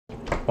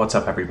What's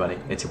up, everybody?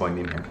 It's your boy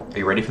Meme here. Are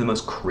you ready for the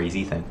most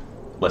crazy thing?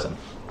 Listen.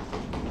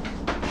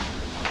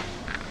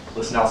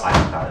 Listen how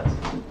silent that is.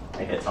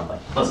 I hit something.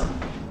 Listen.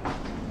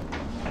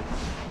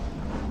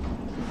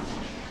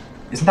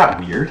 Isn't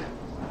that weird?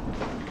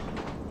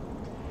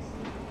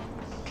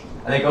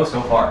 And they go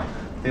so far.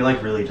 They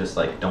like really just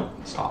like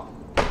don't stop.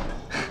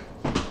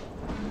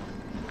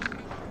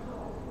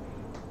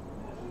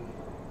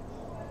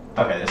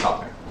 Okay, they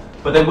stopped there.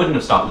 But they wouldn't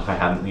have stopped if I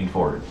hadn't leaned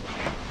forward.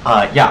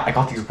 Yeah, I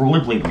got these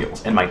rollerblade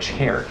wheels in my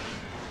chair,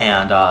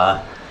 and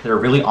they're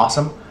really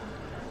awesome,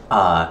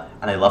 and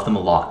I love them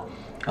a lot.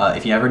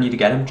 If you ever need to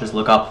get them, just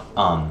look up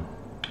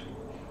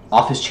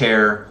office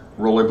chair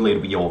rollerblade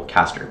wheel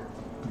caster,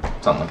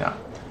 something like that.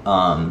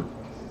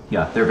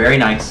 Yeah, they're very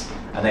nice,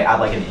 and they add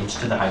like an inch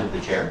to the height of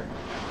the chair,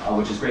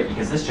 which is great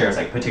because this chair is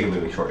like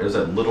particularly short. It was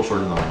a little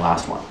shorter than the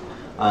last one,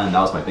 and that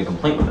was my big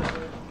complaint with it.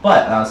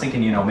 But I was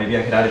thinking, you know, maybe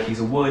I could add a piece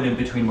of wood in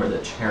between where the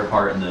chair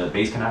part and the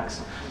base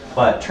connects.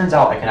 But it turns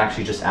out I can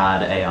actually just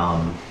add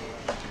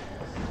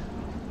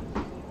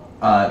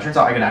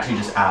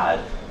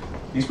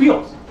these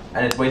wheels,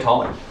 and it's way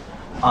taller.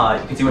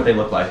 You can see what they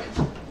look like.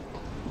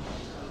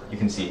 You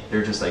can see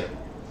they're just like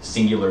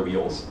singular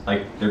wheels.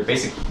 Like they're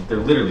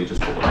literally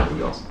just rollerblade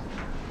wheels.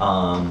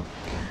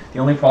 The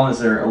only problem is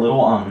they're a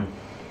little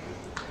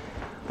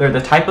they're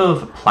the type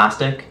of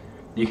plastic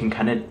you can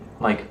kind of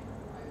like.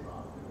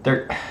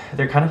 They're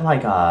kind of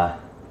like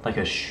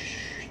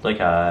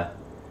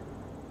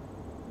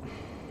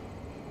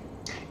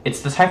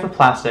it's the type of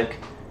plastic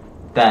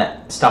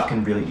that stuff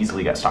can really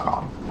easily get stuck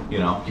on. You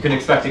know, you can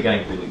expect it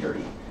getting really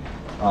dirty.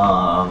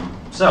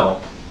 So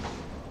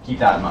keep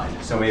that in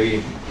mind. So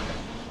maybe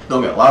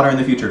they'll get louder in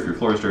the future if your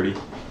floor is dirty.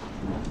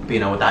 But you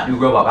know, with that new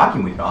robot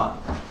vacuum we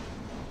got,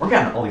 we're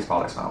getting all these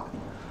products now.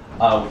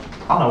 I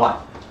don't know why.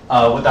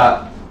 With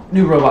that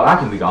new robot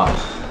vacuum we got,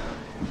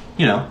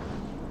 you know,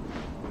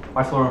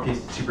 my floor won't be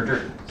super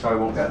dirty, so I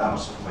won't get that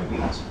much of my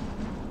wheels.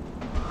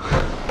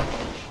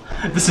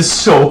 This is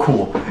so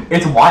cool.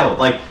 It's wild.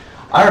 Like,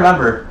 I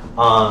remember,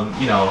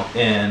 you know,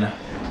 in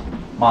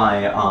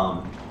my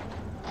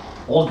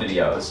old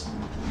videos,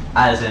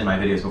 as in my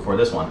videos before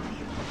this one,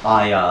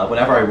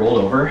 whenever I rolled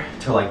over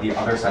to like the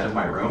other side of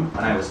my room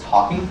and I was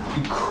talking,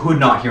 you could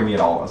not hear me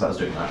at all as I was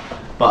doing that.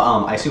 But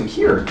I assume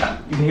here you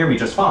can hear me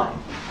just fine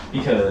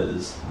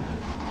because,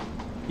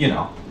 you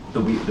know,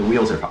 the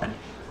wheels are fine.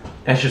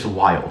 And it's just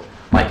wild.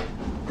 Like,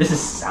 this is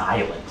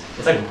silent.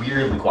 It's like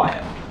weirdly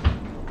quiet.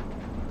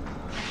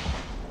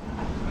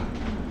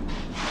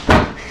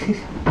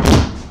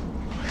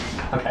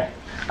 Okay,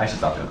 I should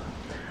stop doing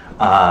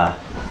that.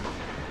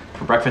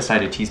 For breakfast I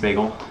had a cheese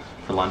bagel.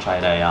 For lunch I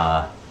had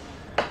a,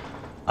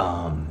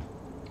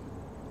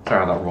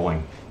 sorry about that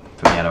rolling.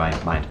 Took me out of my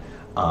mind.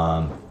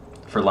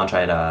 For lunch I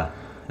had a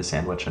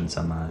sandwich and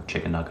some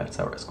chicken nuggets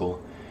that were at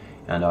school.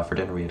 And for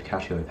dinner we had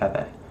cashew e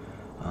pepe.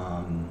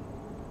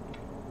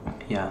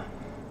 Yeah.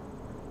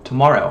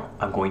 Tomorrow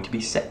I'm going to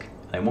be sick.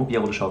 I won't be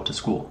able to show up to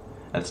school.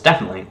 And it's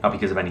definitely not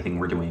because of anything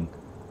we're doing.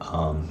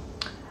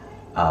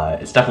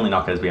 It's definitely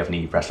not because we have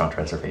any restaurant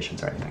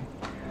reservations or anything.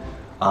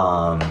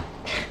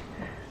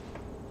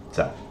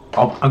 So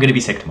I'm going to be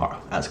sick tomorrow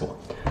at school.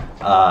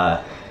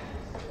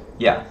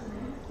 Yeah.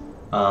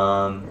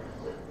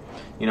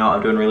 You know,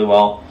 I'm doing really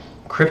well.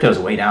 Crypto's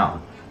way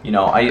down. You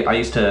know,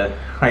 I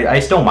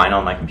still mine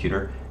on my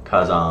computer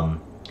because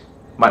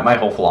my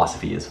whole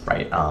philosophy is,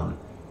 right,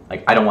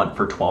 like I don't want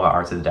for 12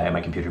 hours of the day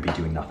my computer be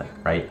doing nothing,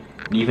 right?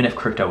 And even if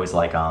crypto is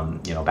like,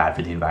 you know, bad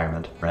for the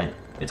environment, right?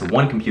 It's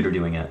one computer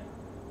doing it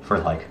for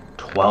like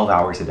 12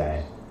 hours a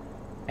day.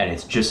 And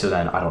it's just so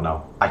then, I don't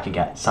know, I can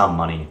get some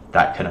money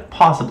that could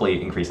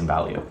possibly increase in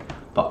value.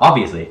 But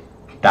obviously,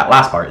 that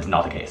last part is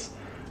not the case.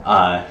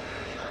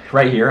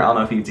 Right here, I don't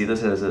know if you can see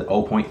this, as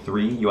 0.3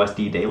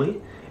 USD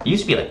daily. It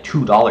used to be like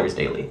 $2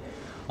 daily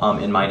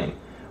in mining.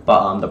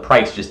 But the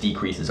price just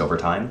decreases over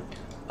time.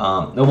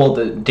 Well,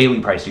 the daily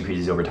price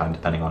decreases over time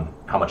depending on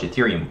how much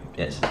Ethereum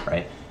is,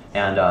 right?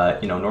 And,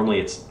 you know, normally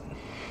it's,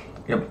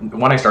 you know,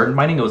 when I started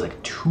mining, it was like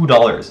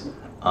 $2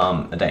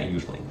 a day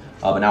usually.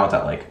 But now it's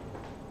at like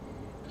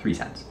 3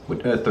 cents,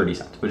 30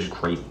 cents, which is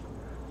crazy.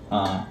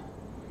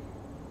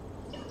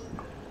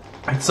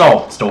 It's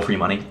still free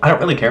money. I don't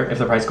really care if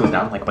the price goes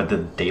down, like, but the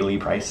daily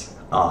price,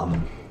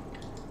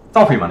 it's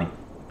all free money,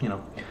 you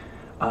know.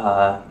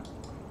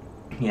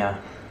 Yeah.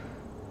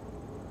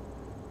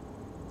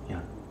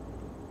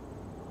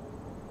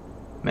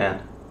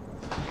 Man,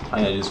 I'm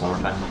gonna do this one more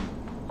time.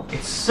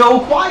 It's so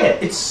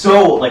quiet. It's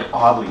so like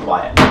oddly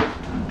quiet.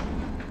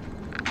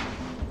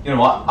 You know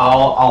what?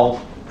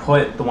 I'll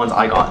put the ones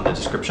I got in the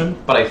description,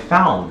 but I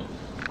found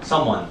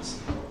some ones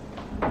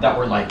that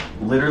were like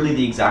literally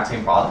the exact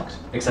same product,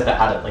 except that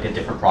had like a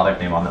different product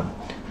name on them.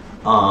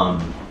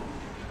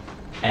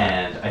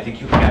 And I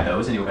think you can get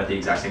those and you'll get the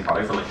exact same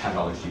product for like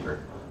 $10 cheaper.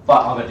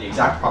 But I'll get the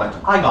exact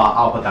product I got,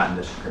 I'll put that in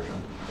the description.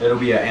 It'll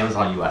be an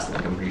Amazon US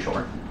link, I'm pretty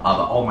sure. But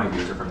all my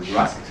views are from the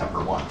US except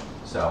for one.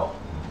 So,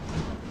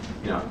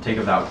 you know, take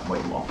of that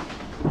what you will.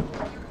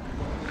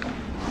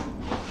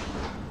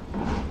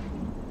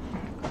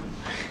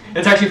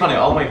 It's actually funny.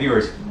 All my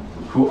viewers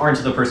who aren't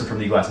the person from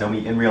the US know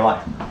me in real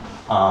life.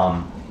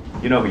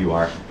 You know who you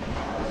are.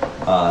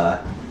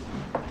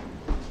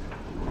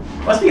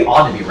 Must be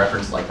odd to be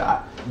referenced like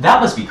that.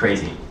 That must be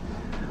crazy.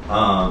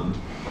 I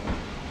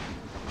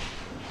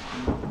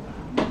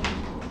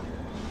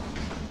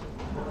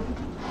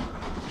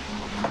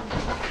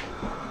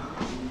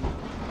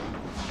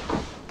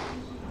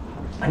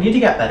need to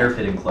get better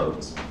fitting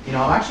clothes. You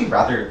know, I'm actually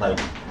rather like,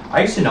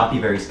 I used to not be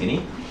very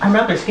skinny. I'm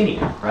rather skinny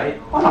now, right?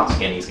 Well, I'm not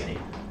skinny.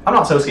 I'm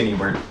not so skinny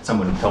where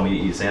someone would tell me to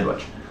eat a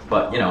sandwich.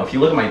 But you know, if you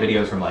look at my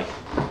videos from like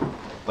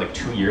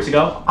 2 years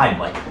ago, I'm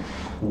like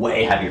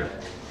way heavier.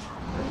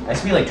 I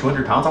used to be like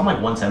 200 pounds. I'm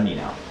like 170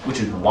 now, which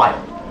is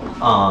wild.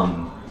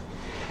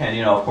 And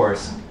you know, of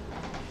course,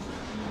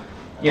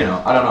 you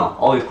know, I don't know,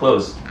 all these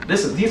clothes.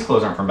 These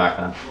clothes aren't from back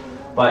then,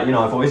 but you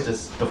know, I've always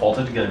just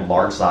defaulted to getting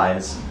large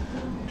size,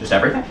 just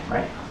everything,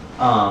 right?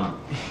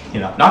 You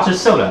know, not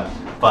just soda,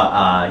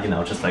 but you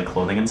know, just like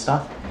clothing and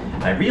stuff.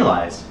 And I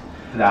realized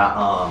that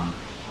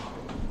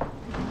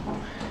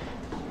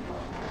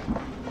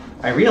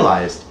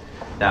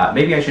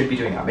maybe I should be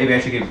doing that. Maybe I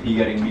should be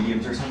getting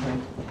mediums or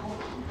something.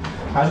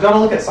 I just gotta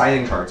look at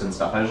sizing charts and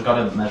stuff. I just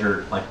gotta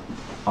measure like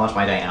how much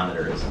my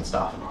diameter is and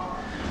stuff.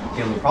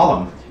 The only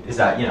problem is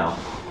that, you know,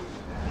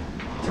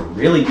 it's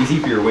really easy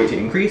for your weight to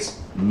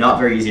increase, not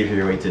very easy for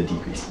your weight to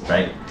decrease,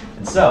 right?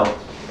 And so,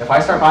 if I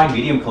start buying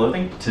medium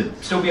clothing, to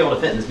still be able to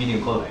fit in this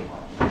medium clothing,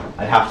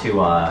 I'd have to,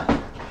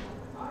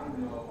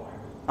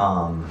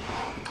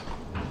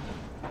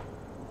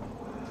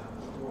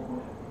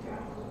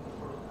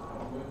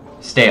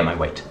 stay at my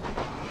weight.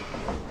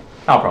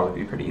 That'll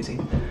probably be pretty easy.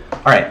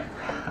 All right.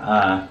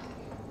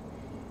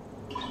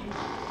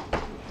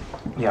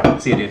 Yeah,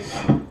 see you, dude.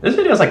 This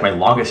video is like my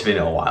longest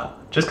video in a while,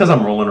 just because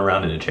I'm rolling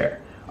around in a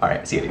chair. All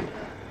right, see you, dude.